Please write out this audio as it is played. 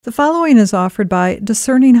The following is offered by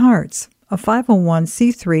Discerning Hearts, a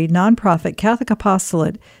 501c3 nonprofit Catholic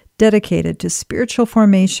apostolate dedicated to spiritual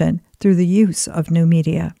formation through the use of new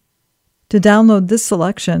media. To download this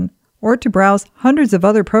selection, or to browse hundreds of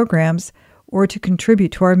other programs, or to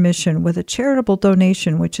contribute to our mission with a charitable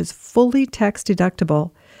donation which is fully tax-deductible,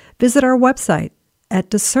 visit our website at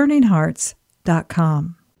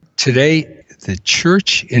discerninghearts.com. Today, the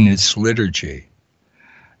Church in its liturgy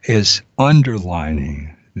is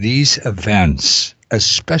underlining these events,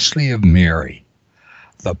 especially of Mary,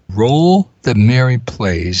 the role that Mary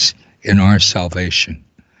plays in our salvation.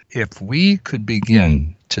 If we could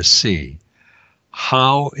begin to see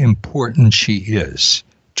how important she is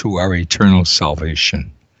to our eternal salvation,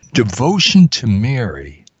 devotion to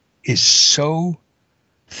Mary is so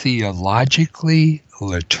theologically,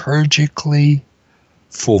 liturgically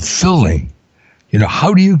fulfilling.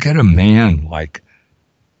 How do you get a man like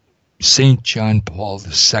St. John Paul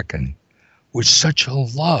II with such a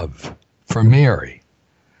love for Mary?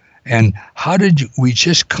 And how did we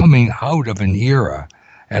just coming out of an era,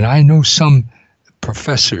 and I know some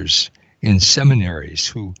professors in seminaries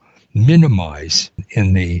who minimize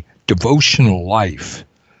in the devotional life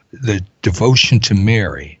the devotion to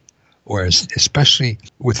Mary, or especially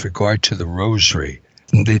with regard to the rosary.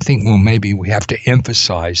 And they think, well, maybe we have to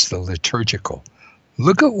emphasize the liturgical.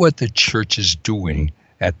 Look at what the Church is doing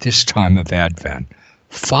at this time of Advent.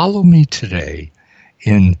 Follow me today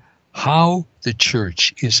in how the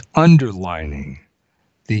Church is underlining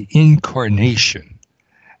the incarnation.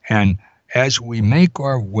 And as we make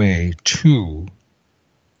our way to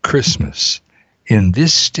Christmas in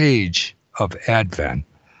this stage of Advent,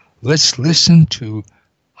 let's listen to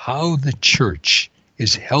how the Church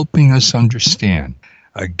is helping us understand.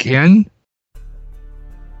 Again,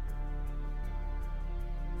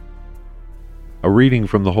 a reading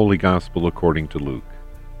from the Holy Gospel according to Luke.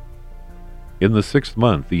 In the 6th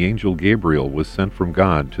month, the angel Gabriel was sent from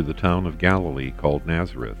God to the town of Galilee called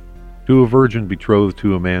Nazareth, to a virgin betrothed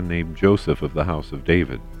to a man named Joseph of the house of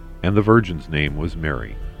David, and the virgin's name was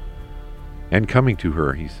Mary. And coming to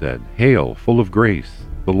her, he said, "Hail, full of grace,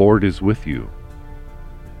 the Lord is with you."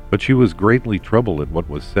 But she was greatly troubled at what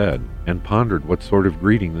was said, and pondered what sort of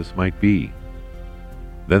greeting this might be.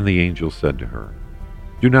 Then the angel said to her,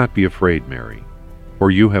 "Do not be afraid, Mary, for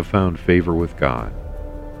you have found favor with God.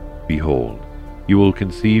 Behold, you will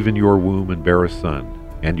conceive in your womb and bear a son,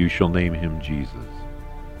 and you shall name him Jesus.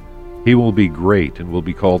 He will be great and will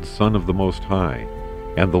be called Son of the Most High,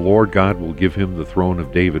 and the Lord God will give him the throne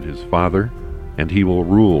of David his father, and he will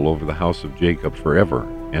rule over the house of Jacob forever,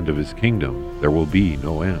 and of his kingdom there will be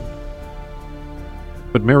no end."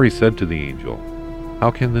 But Mary said to the angel, "How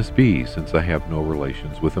can this be, since I have no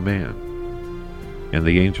relations with a man?" And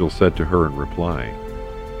the angel said to her in reply,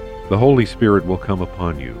 "The Holy Spirit will come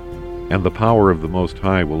upon you, and the power of the Most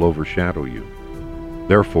High will overshadow you.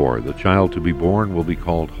 Therefore the child to be born will be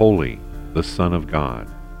called Holy, the Son of God.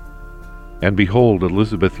 And behold,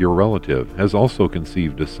 Elizabeth your relative has also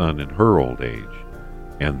conceived a son in her old age,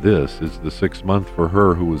 and this is the 6th month for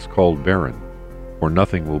her who is called barren, for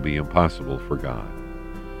nothing will be impossible for God."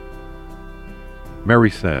 Mary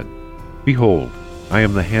said, "Behold, I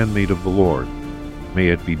am the handmaid of the Lord. May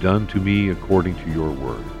it be done to me according to your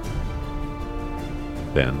word."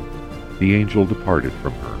 Then the angel departed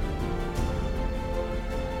from her.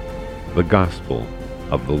 The Gospel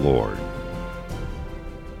of the Lord.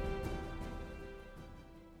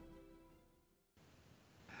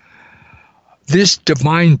 This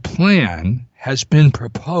divine plan has been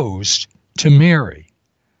proposed to Mary,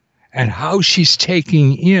 and how she's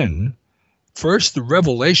taking in, first, the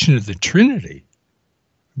revelation of the Trinity.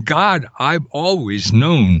 God, I've always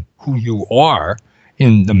known who you are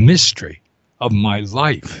in the mystery of my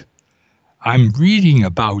life. I'm reading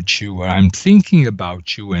about you, and I'm thinking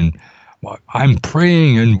about you, and I'm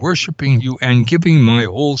praying and worshiping you and giving my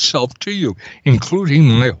whole self to you, including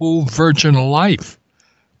my whole virgin life,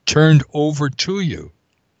 turned over to you.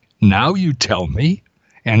 Now you tell me,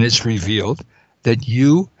 and it's revealed, that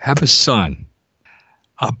you have a son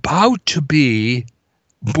about to be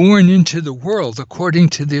born into the world according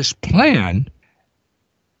to this plan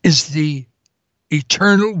is the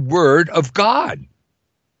eternal Word of God.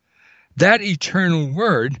 That eternal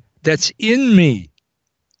Word that's in me.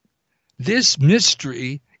 This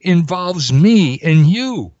mystery involves me and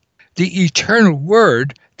you. The eternal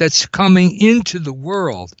Word that's coming into the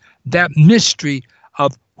world. That mystery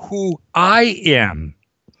of who I am,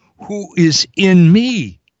 who is in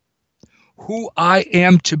me, who I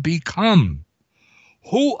am to become,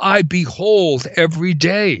 who I behold every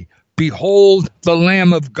day, Behold the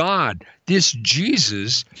Lamb of God, this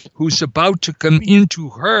Jesus who's about to come into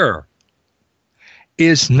her,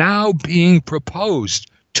 is now being proposed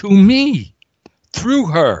to me through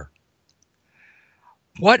her.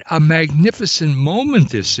 What a magnificent moment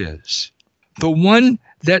this is. The one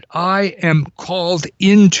that I am called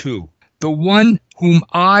into, the one whom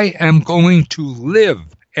I am going to live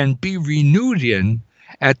and be renewed in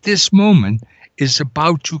at this moment, is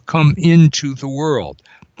about to come into the world.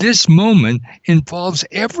 This moment involves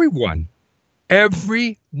everyone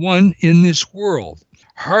in this world.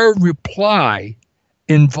 Her reply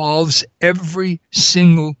involves every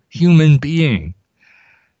single human being.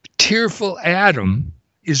 Tearful Adam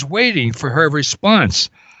is waiting for her response.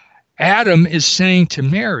 Adam is saying to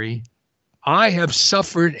Mary, I have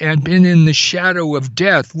suffered and been in the shadow of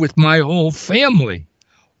death with my whole family.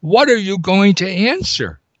 What are you going to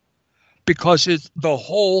answer? Because the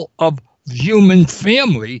whole of the human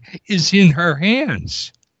family is in her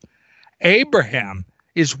hands. Abraham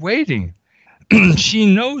is waiting. She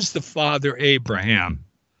knows the father Abraham,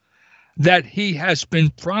 that he has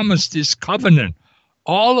been promised this covenant.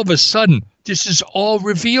 All of a sudden, this is all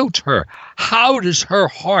revealed to her. How does her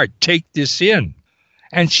heart take this in?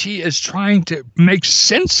 And she is trying to make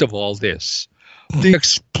sense of all this. The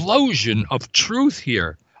explosion of truth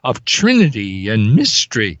here, of Trinity and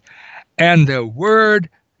mystery, and the Word,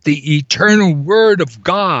 the eternal Word of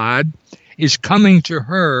God, is coming to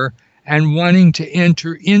her and wanting to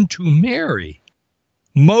enter into Mary.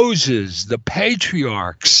 Moses, the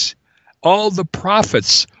patriarchs, all the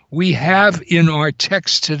prophets we have in our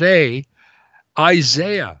text today,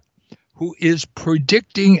 Isaiah, who is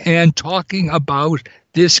predicting and talking about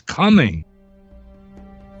this coming.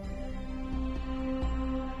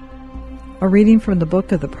 A reading from the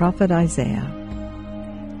book of the prophet Isaiah.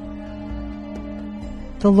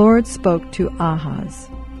 The Lord spoke to Ahaz.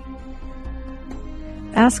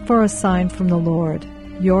 Ask for a sign from the Lord,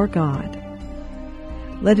 your God.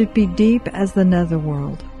 Let it be deep as the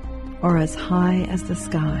netherworld, or as high as the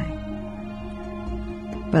sky.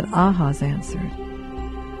 But Ahaz answered,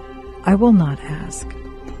 I will not ask.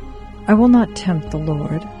 I will not tempt the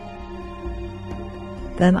Lord.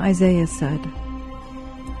 Then Isaiah said,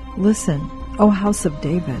 Listen, O house of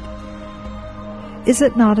David. Is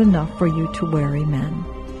it not enough for you to weary men?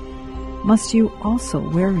 Must you also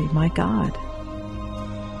weary my God?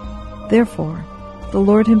 Therefore, the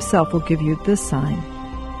Lord himself will give you this sign.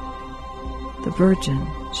 The virgin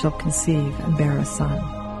shall conceive and bear a son,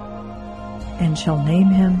 and shall name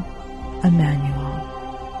him Emmanuel.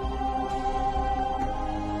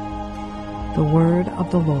 The word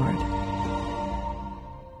of the Lord.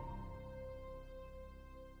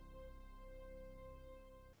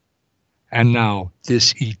 And now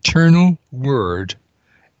this eternal Word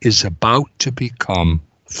is about to become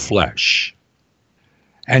flesh.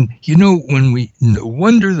 And you know, when we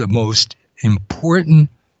wonder the most important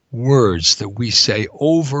words that we say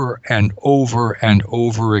over and over and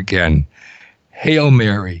over again, Hail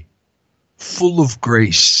Mary, full of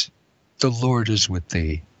grace, the Lord is with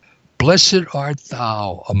thee. Blessed art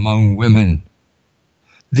thou among women.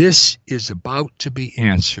 This is about to be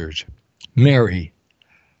answered. Mary,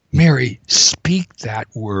 Mary, speak that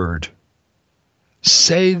word.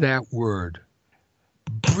 Say that word.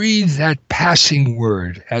 Breathe that passing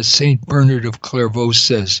word, as St. Bernard of Clairvaux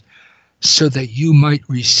says, so that you might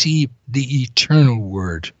receive the eternal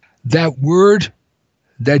word. That word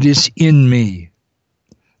that is in me.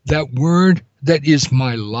 That word that is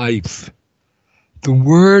my life. The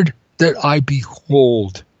word that I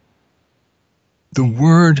behold. The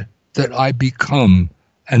word that I become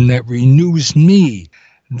and that renews me.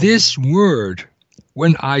 This word,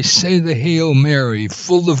 when I say the Hail Mary,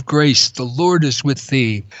 full of grace, the Lord is with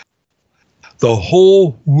thee, the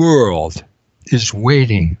whole world is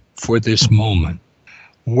waiting for this moment,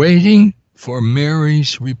 waiting for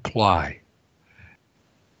Mary's reply.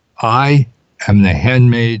 I am the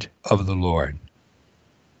handmaid of the Lord.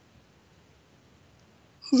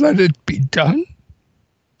 Let it be done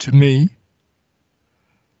to me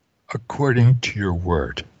according to your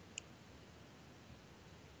word.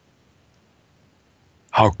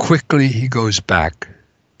 How quickly he goes back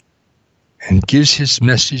and gives his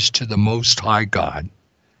message to the Most High God,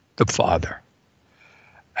 the Father.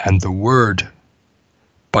 And the Word,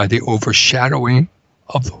 by the overshadowing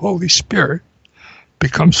of the Holy Spirit,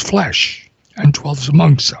 becomes flesh and dwells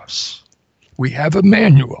amongst us. We have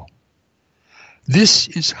Emmanuel. This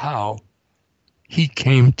is how he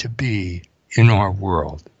came to be in our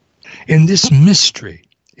world. In this mystery,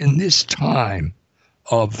 in this time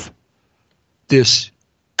of this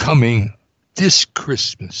coming, this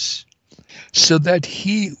Christmas, so that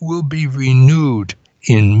he will be renewed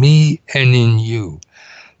in me and in you.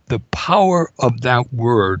 The power of that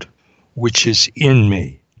word which is in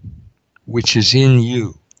me, which is in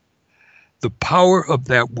you. The power of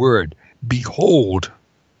that word. Behold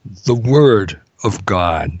the Word of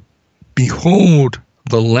God. Behold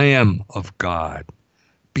the Lamb of God.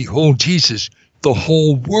 Behold Jesus. The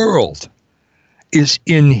whole world is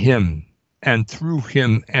in him and through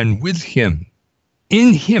him and with him.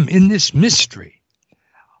 In him, in this mystery.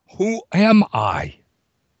 Who am I?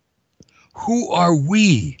 Who are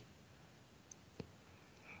we?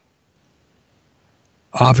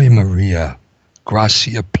 Ave Maria,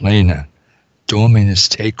 gratia plena, Dominus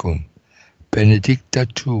tecum, benedicta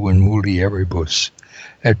tu in mulieribus,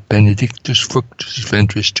 et benedictus fructus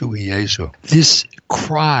ventris tui, Iesu. This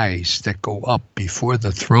cries that go up before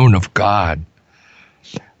the throne of God,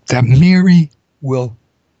 that Mary will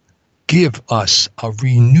give us a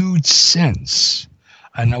renewed sense,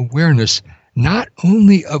 an awareness, not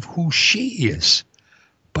only of who she is,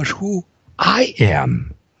 but who I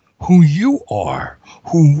am, who you are,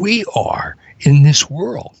 who we are in this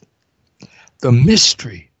world. The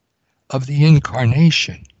mystery of the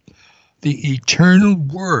incarnation. The eternal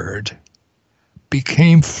Word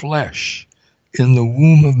became flesh in the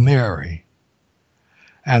womb of Mary,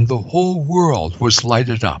 and the whole world was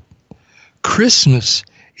lighted up. Christmas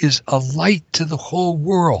is a light to the whole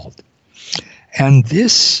world, and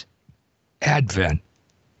this Advent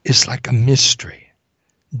is like a mystery.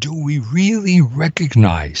 Do we really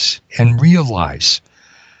recognize and realize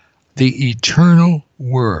the eternal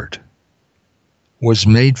Word was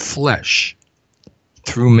made flesh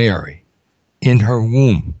through Mary in her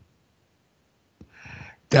womb?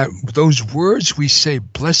 That those words we say,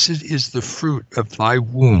 blessed is the fruit of thy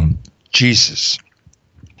womb, Jesus.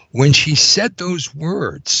 When she said those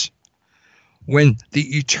words, when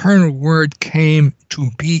the eternal Word came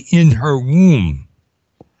to be in her womb,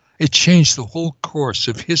 it changed the whole course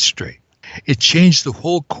of history. It changed the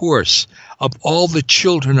whole course of all the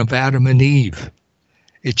children of Adam and Eve.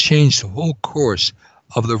 It changed the whole course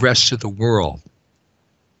of the rest of the world.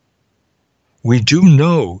 We do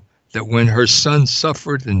know that when her son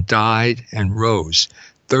suffered and died and rose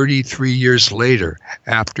 33 years later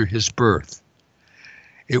after his birth,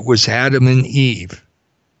 it was Adam and Eve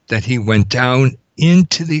that he went down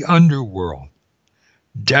into the underworld,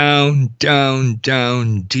 down, down,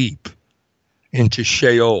 down deep into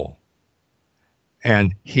Sheol.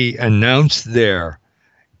 And he announced there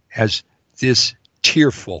as this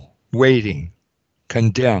tearful, waiting,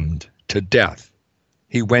 condemned to death.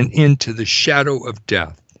 He went into the shadow of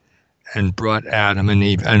death and brought Adam and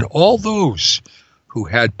Eve and all those who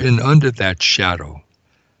had been under that shadow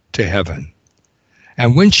to heaven.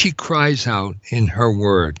 And when she cries out in her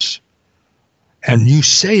words, and you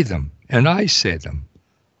say them, and I say them,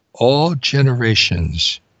 all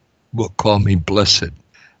generations will call me blessed.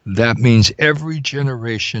 That means every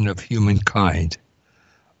generation of humankind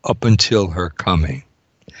up until her coming.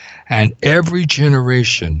 And every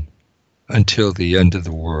generation until the end of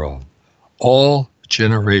the world. All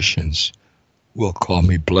generations will call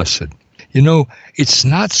me blessed. You know, it's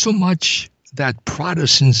not so much that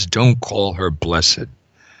Protestants don't call her blessed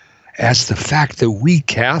as the fact that we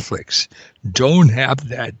Catholics don't have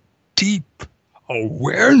that deep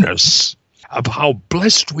awareness of how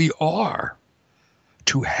blessed we are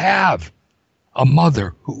to have a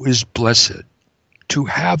mother who is blessed, to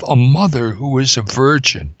have a mother who is a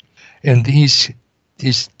virgin in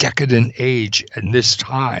this decadent age and this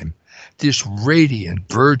time, this radiant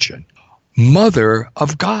virgin, mother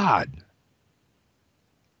of God.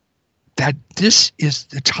 That this is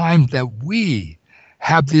the time that we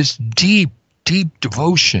have this deep, deep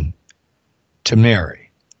devotion to Mary.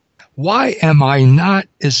 Why am I not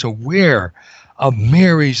as aware of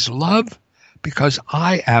Mary's love? Because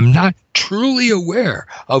I am not truly aware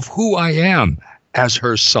of who I am as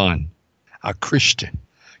her son, a Christian,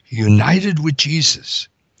 united with Jesus.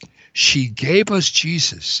 She gave us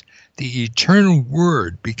Jesus. The eternal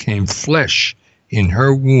Word became flesh in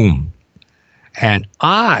her womb. And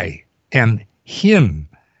I am him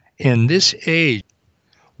in this age.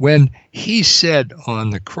 When he said on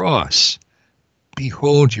the cross,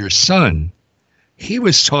 behold your son, he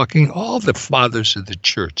was talking, all the fathers of the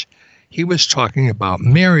church, he was talking about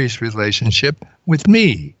Mary's relationship with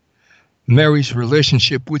me, Mary's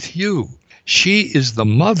relationship with you. She is the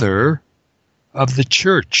mother of the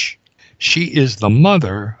church. She is the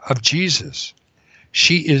mother of Jesus.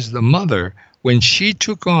 She is the mother when she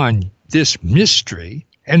took on this mystery,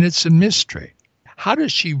 and it's a mystery. How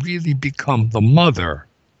does she really become the mother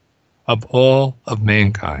of all of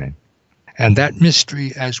mankind? And that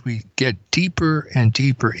mystery, as we get deeper and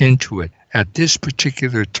deeper into it at this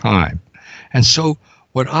particular time. And so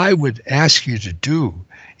what I would ask you to do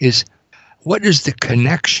is, what is the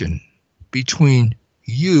connection between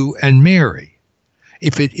you and Mary?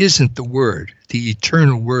 If it isn't the Word, the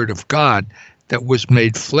eternal Word of God that was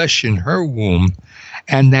made flesh in her womb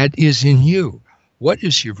and that is in you. What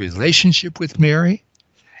is your relationship with Mary?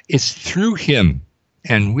 It's through him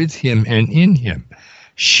and with him and in him.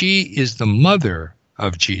 She is the mother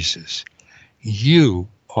of Jesus. You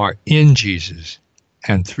are in Jesus,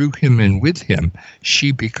 and through him and with him,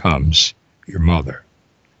 she becomes your mother.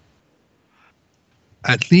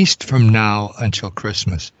 At least from now until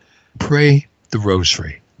Christmas, pray the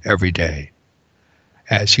rosary every day.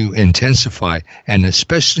 As you intensify, and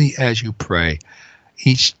especially as you pray,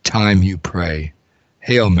 each time you pray,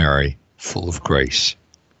 Hail Mary, full of grace,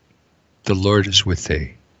 the Lord is with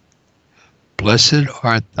thee. Blessed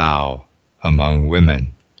art thou among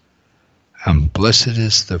women, and blessed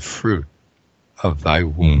is the fruit of thy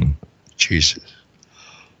womb, Jesus.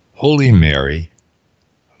 Holy Mary,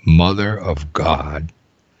 Mother of God,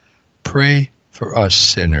 pray for us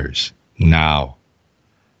sinners now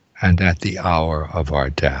and at the hour of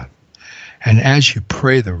our death. And as you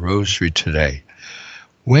pray the rosary today,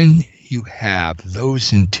 when you have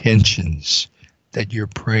those intentions that you're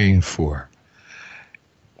praying for,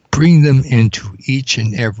 bring them into each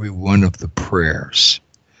and every one of the prayers.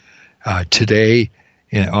 Today,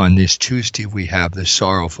 on this Tuesday, we have the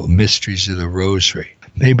sorrowful mysteries of the Rosary.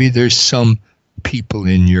 Maybe there's some people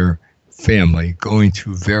in your family going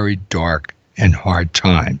through very dark and hard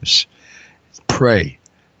times. Pray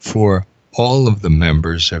for all of the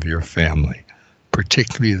members of your family,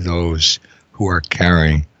 particularly those who are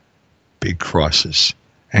carrying big crosses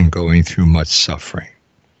and going through much suffering.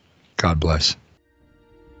 God bless.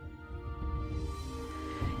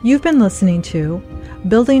 You've been listening to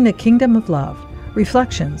Building the Kingdom of Love,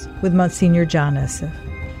 Reflections with Msgr John Esseff.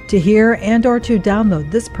 To hear and or to download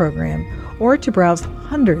this program or to browse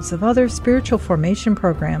hundreds of other spiritual formation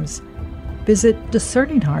programs, visit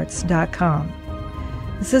discerninghearts.com.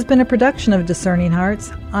 This has been a production of Discerning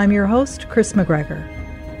Hearts. I'm your host, Chris McGregor.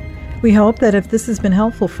 We hope that if this has been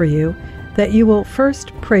helpful for you, that you will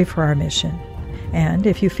first pray for our mission. And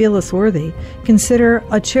if you feel us worthy, consider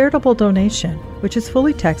a charitable donation, which is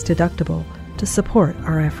fully tax deductible, to support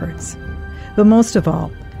our efforts. But most of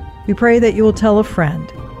all, we pray that you will tell a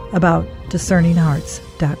friend about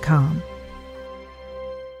discerninghearts.com.